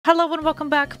Hello and welcome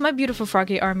back, my beautiful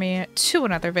froggy army, to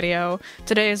another video.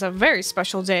 Today is a very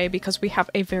special day because we have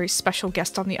a very special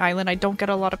guest on the island. I don't get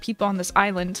a lot of people on this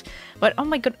island, but oh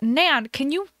my god, Nan,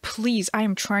 can you please, I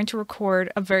am trying to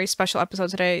record a very special episode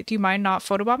today. Do you mind not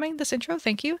photobombing this intro?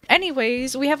 Thank you.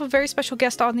 Anyways, we have a very special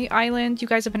guest on the island. You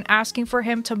guys have been asking for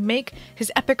him to make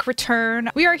his epic return.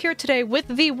 We are here today with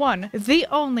the one, the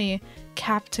only,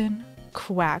 Captain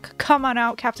Quack. Come on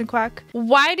out, Captain Quack.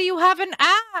 Why do you have an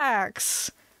axe?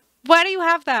 Why do you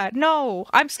have that? No,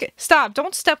 I'm scared. Stop.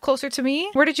 Don't step closer to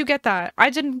me. Where did you get that? I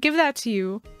didn't give that to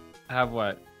you. Have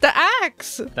what? The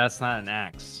axe. That's not an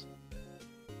axe.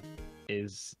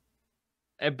 Is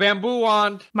a bamboo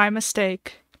wand. My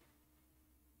mistake.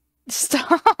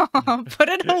 Stop. Put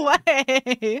it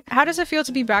away. How does it feel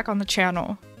to be back on the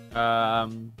channel?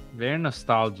 Very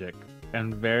nostalgic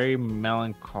and very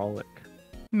melancholic.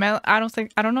 I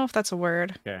don't know if that's a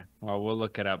word. Okay, well, we'll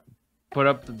look it up. Put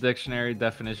up the dictionary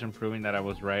definition proving that I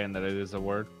was right and that it is a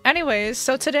word. Anyways,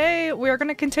 so today we are going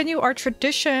to continue our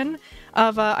tradition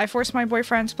of I forced my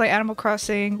boyfriend to play Animal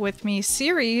Crossing with me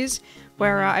series,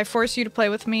 where I force you to play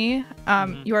with me.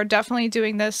 You are definitely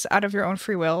doing this out of your own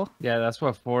free will. Yeah, that's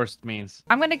what forced means.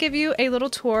 I'm going to give you a little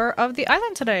tour of the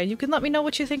island today. You can let me know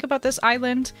what you think about this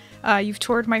island. You've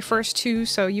toured my first two,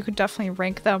 so you could definitely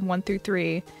rank them 1 through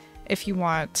 3 if you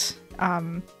want.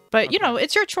 But, you know,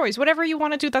 it's your choice. Whatever you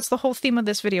want to do, that's the whole theme of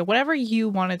this video. Whatever you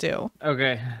want to do.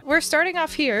 Okay. We're starting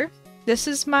off here. This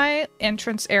is my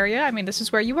entrance area. I mean, this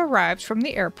is where you arrived from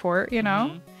the airport, you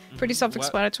know? Pretty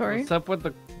self-explanatory. What's up with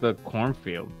the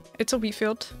cornfield? It's a wheat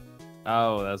field.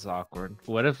 Oh, that's awkward.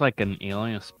 What if, like, an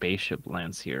alien spaceship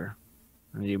lands here?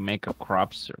 And you make a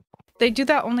crop circle? They do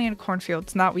that only in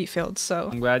cornfields, not wheat fields, so...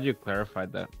 I'm glad you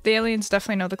clarified that. The aliens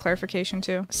definitely know the clarification,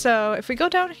 too. So, if we go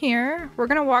down here, we're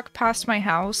gonna walk past my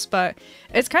house, but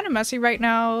it's kind of messy right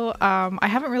now. I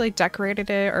haven't really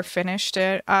decorated it or finished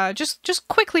it. Just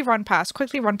quickly run past,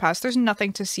 There's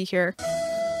nothing to see here.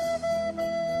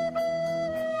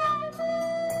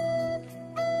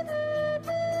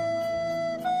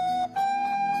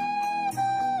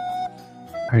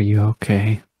 Are you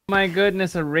okay? My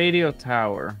goodness, a radio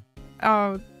tower.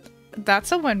 Oh,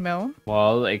 that's a windmill.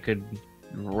 Well, it could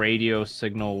radio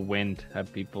signal wind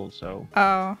at people, so...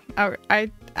 Oh,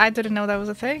 I didn't know that was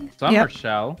a thing. Summer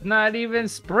shell. Not even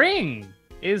spring.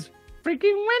 Is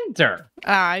freaking winter.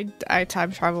 I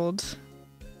time traveled.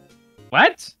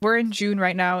 What? We're in June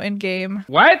right now, in game.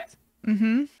 What?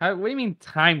 Mm-hmm. What do you mean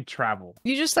time travel?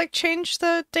 You just, like, change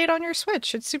the date on your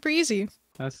Switch. It's super easy.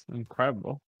 That's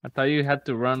incredible. I thought you had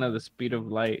to run at the speed of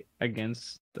light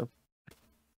against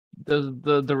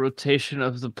the rotation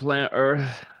of the planet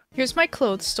Earth. Here's my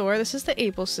clothes store. This is the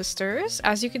Able Sisters.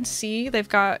 As you can see, they've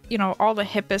got, you know, all the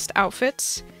hippest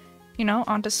outfits, you know,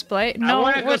 on display. No, I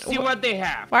want to go see what they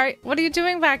have. Why? What are you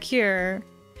doing back here?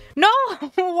 No!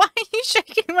 Why are you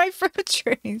shaking my fruit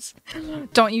trees?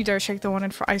 Don't you dare shake the one in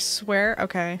front. I swear.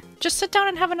 Okay. Just sit down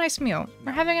and have a nice meal.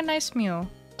 We're having a nice meal.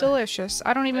 Delicious.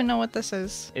 I don't even know what this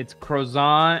is. It's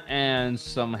croissant and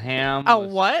some ham. A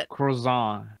what?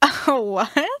 Croissant. A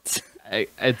what?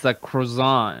 It's a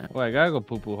croissant. Wait, I gotta go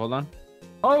poo-poo. Hold on.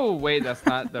 Oh, wait, that's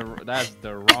not that's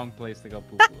the wrong place to go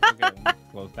poo-poo. Okay, let me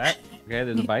close that. Okay,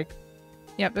 there's a bike.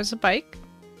 Yep, there's a bike.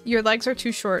 Your legs are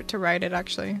too short to ride it,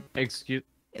 actually. Excuse...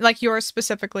 Like yours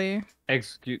specifically.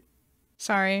 Excuse...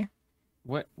 Sorry.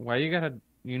 What? Why you gotta...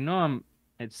 You know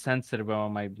it's sensitive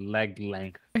about my leg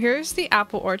length. Here's the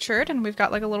apple orchard, and we've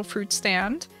got like a little fruit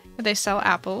stand where they sell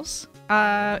apples.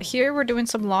 Here we're doing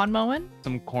some lawn mowing.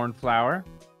 Some corn flour.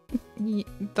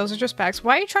 Those are just bags.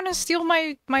 Why are you trying to steal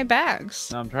my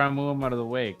bags? No, I'm trying to move them out of the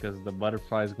way because the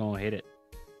butterfly's gonna hit it.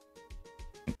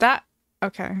 That...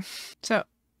 Okay. So,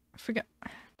 forget...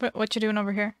 What you doing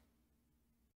over here?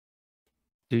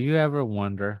 Do you ever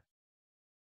wonder...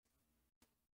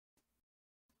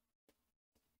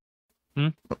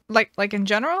 Like in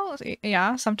general?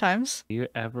 Yeah, sometimes. Do you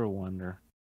ever wonder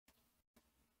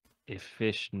if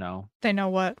fish know? They know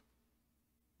what?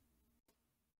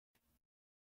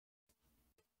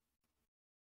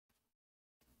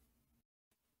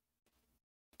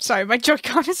 Sorry, my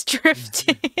Joy-Con is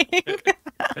drifting.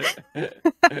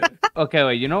 Okay,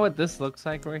 wait, you know what this looks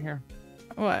like right here?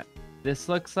 What? This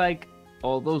looks like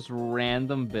all those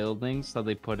random buildings that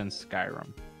they put in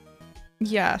Skyrim.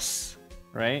 Yes.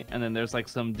 Right? And then there's like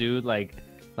some dude like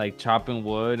chopping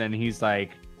wood, and he's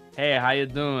like, "Hey, how you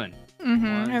doing?"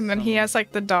 And then he has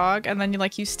like the dog, and then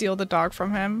you steal the dog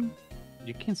from him.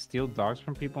 You can steal dogs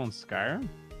from people in Skyrim?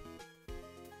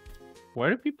 Where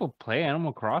do people play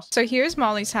Animal Crossing? So here's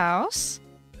Molly's house.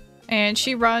 And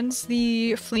she runs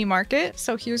the flea market.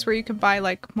 So here's where you can buy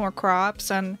like more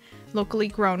crops and locally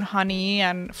grown honey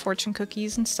and fortune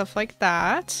cookies and stuff like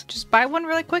that. Just buy one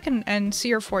really quick and see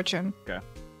your fortune. Okay.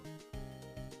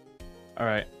 All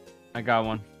right, I got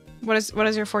one. What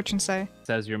does your fortune say? It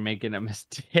says you're making a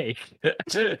mistake.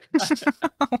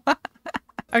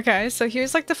 Okay, so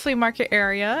here's like the flea market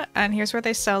area, and here's where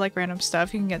they sell like random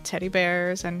stuff. You can get teddy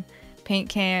bears and paint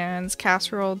cans,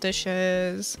 casserole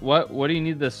dishes. What do you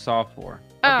need this saw for?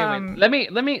 Okay,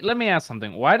 wait. Let me ask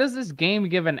something. Why does this game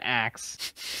give an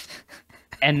axe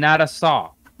and not a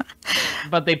saw?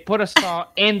 But they put a saw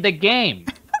in the game.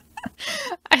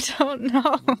 I don't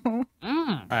know. All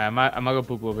right, I'm gonna go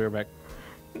poop. We'll be right back.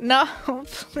 No,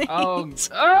 please. Oh,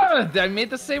 I made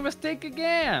the same mistake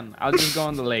again. I'll just go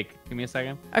on the lake. Give me a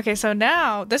second. Okay, so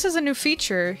now this is a new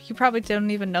feature. You probably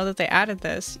didn't even know that they added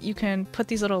this. You can put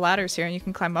these little ladders here and you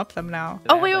can climb up them now.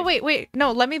 Oh, wait.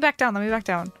 No, let me back down.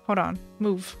 Hold on.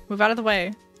 Move out of the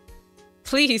way.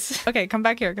 Please. Okay, come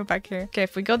back here. Okay,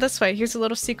 if we go this way, here's a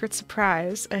little secret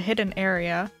surprise, a hidden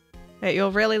area that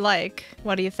you'll really like.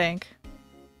 What do you think?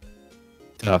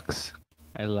 Ducks.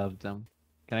 I love them.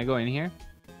 Can I go in here?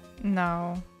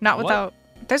 No, not without.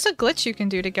 There's a glitch you can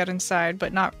do to get inside,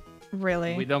 but not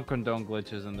really. We don't condone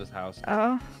glitches in this house.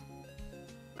 Oh.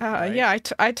 Right? Yeah,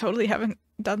 I totally haven't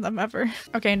done them ever.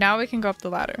 Okay, now we can go up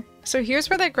the ladder. So here's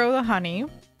where they grow the honey.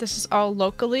 This is all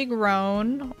locally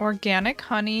grown, organic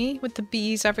honey with the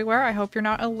bees everywhere. I hope you're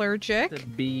not allergic. The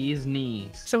bees'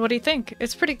 knees. So what do you think?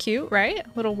 It's pretty cute, right?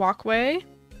 Little walkway.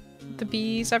 The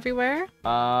bees everywhere.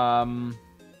 Out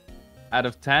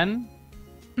of 10?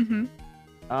 Mm-hmm.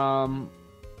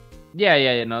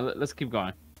 Yeah, no, let's keep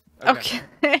going. Okay.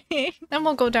 Then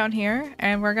we'll go down here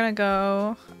and we're gonna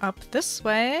go up this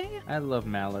way. I love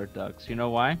mallard ducks. You know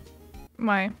why?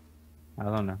 Why? I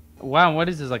don't know. Wow, what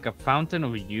is this, like a fountain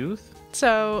of youth?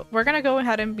 So we're gonna go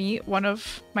ahead and meet one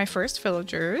of my first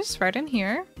villagers right in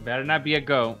here. Better not be a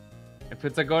goat. If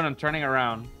it's a goat, I'm turning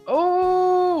around.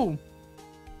 Oh!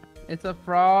 It's a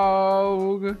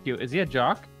frog. Is he a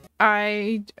jock?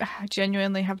 I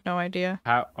genuinely have no idea.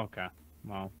 How? Okay.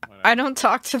 Well, whatever. I don't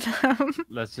talk to them.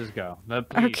 Let's just go.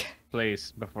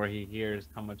 Please, before he hears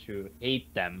how much you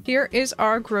hate them. Here is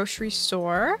our grocery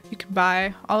store. You can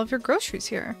buy all of your groceries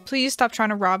here. Please stop trying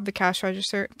to rob the cash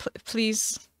register.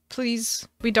 Please.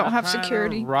 We don't have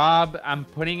security. Rob, I'm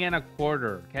putting in a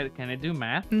quarter. Can I do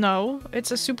math? No, it's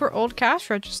a super old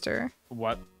cash register.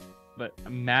 What? But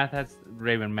math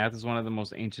is one of the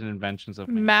most ancient inventions of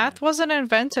mankind. Math wasn't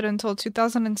invented until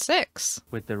 2006.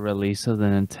 With the release of the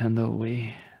Nintendo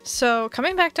Wii. So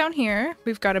coming back down here,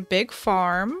 we've got a big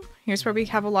farm. Here's where we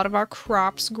have a lot of our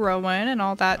crops growing and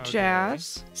all that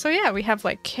jazz. So yeah, we have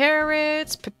like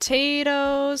carrots,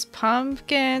 potatoes,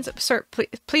 pumpkins. Sir,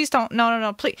 please don't.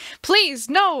 No, please,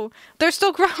 no. They're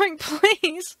still growing,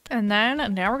 please. And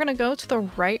then now we're gonna go to the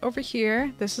right over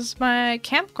here. This is my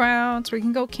campground, so we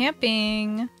can go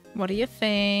camping. What do you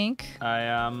think?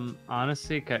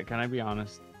 Honestly, can I be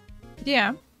honest?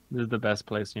 Yeah. This is the best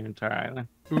place in your entire island.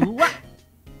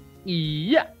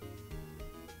 Yeah.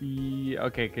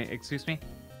 Okay, excuse me?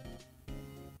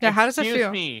 Yeah, how does it feel?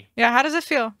 Excuse me. Yeah, how does it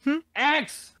feel?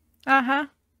 X. Uh-huh.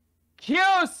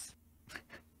 Q's.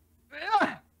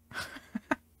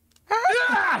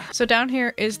 So down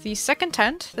here is the second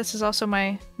tent. This is also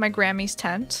my Grammy's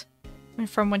tent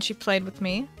from when she played with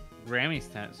me. Grammy's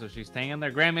tent, so she's staying in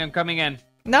there. Grammy, I'm coming in.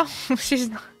 No, she's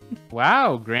not.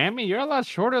 Wow, Grammy, you're a lot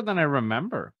shorter than I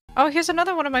remember. Oh, here's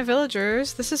another one of my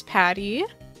villagers. This is Patty.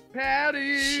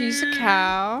 Patty! She's a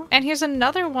cow. And here's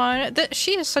another one.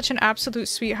 She is such an absolute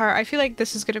sweetheart. I feel like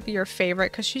this is gonna be your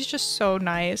favorite because she's just so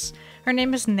nice. Her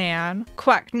name is Nan.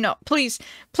 Quack. No, please,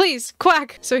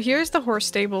 Quack. So here's the horse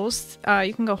stables.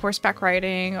 You can go horseback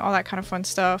riding, all that kind of fun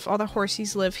stuff. All the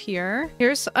horsies live here.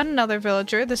 Here's another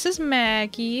villager. This is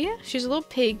Maggie. She's a little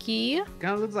piggy.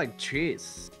 Kind of looks like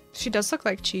cheese. She does look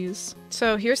like cheese.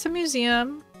 So here's the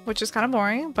museum, which is kind of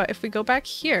boring. But if we go back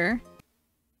here,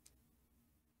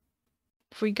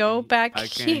 I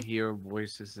can't hear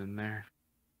voices in there.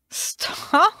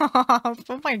 Stop!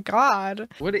 Oh my god.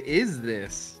 What is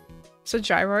this? It's a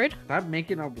gyroid. Stop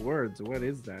making up words. What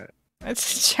is that?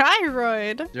 It's a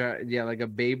gyroid. Yeah, like a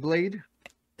Beyblade?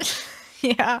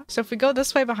 Yeah. So if we go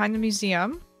this way behind the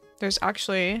museum, there's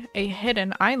actually a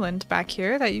hidden island back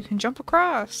here that you can jump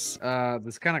across.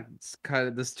 This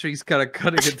tree's kind of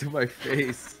cutting into my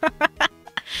face.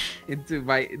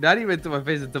 Not even into my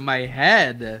face, into my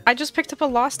head. I just picked up a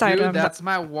lost item. That's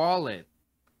my wallet.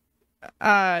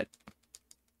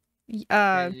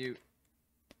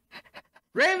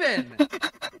 Raven!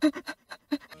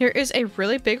 Here is a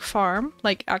really big farm,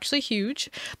 like actually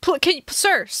huge.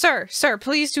 Sir,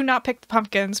 please do not pick the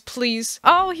pumpkins, please.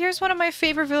 Oh, here's one of my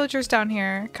favorite villagers down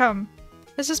here. Come.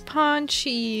 This is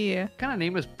Punchy. What kind of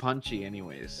name is Punchy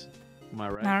anyways? Am I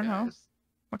right, I don't know. guys?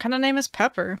 What kind of name is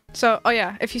Pepper? So, oh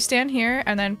yeah, if you stand here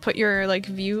and then put your like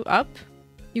view up,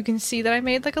 you can see that I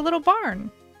made like a little barn.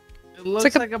 It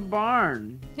looks like a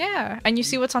barn. Yeah, and you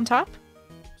see what's on top?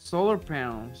 Solar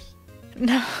panels.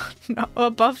 No, no,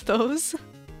 above those.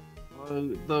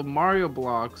 The Mario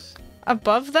blocks.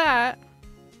 Above that.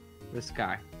 This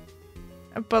guy.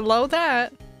 Below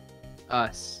that.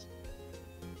 Us.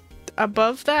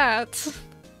 Above that.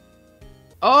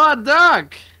 Oh, a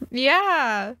duck!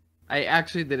 Yeah. I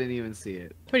actually didn't even see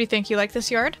it. What do you think? You like this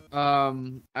yard? Out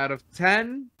of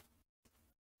 10?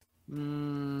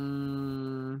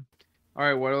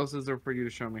 Alright, what else is there for you to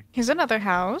show me? Here's another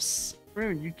house.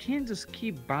 Bro, you can't just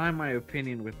keep buying my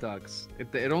opinion with ducks.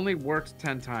 It only works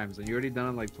 10 times, and you already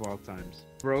done it like 12 times.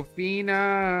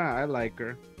 Brofina, I like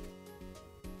her.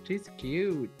 She's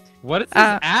cute. What is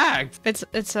this axe?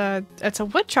 It's a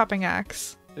wood chopping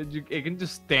axe. It can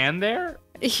just stand there?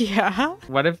 Yeah.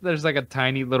 What if there's like a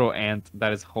tiny little ant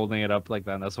that is holding it up like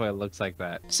that, and that's why it looks like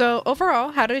that? So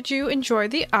overall, how did you enjoy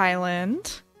the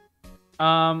island?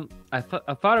 I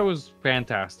thought it was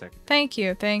fantastic. Thank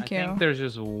you. I think there's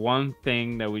just one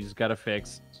thing that we just gotta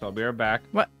fix. So I'll be right back.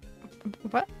 What?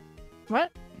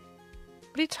 What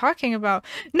are you talking about?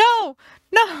 No!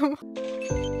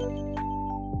 No!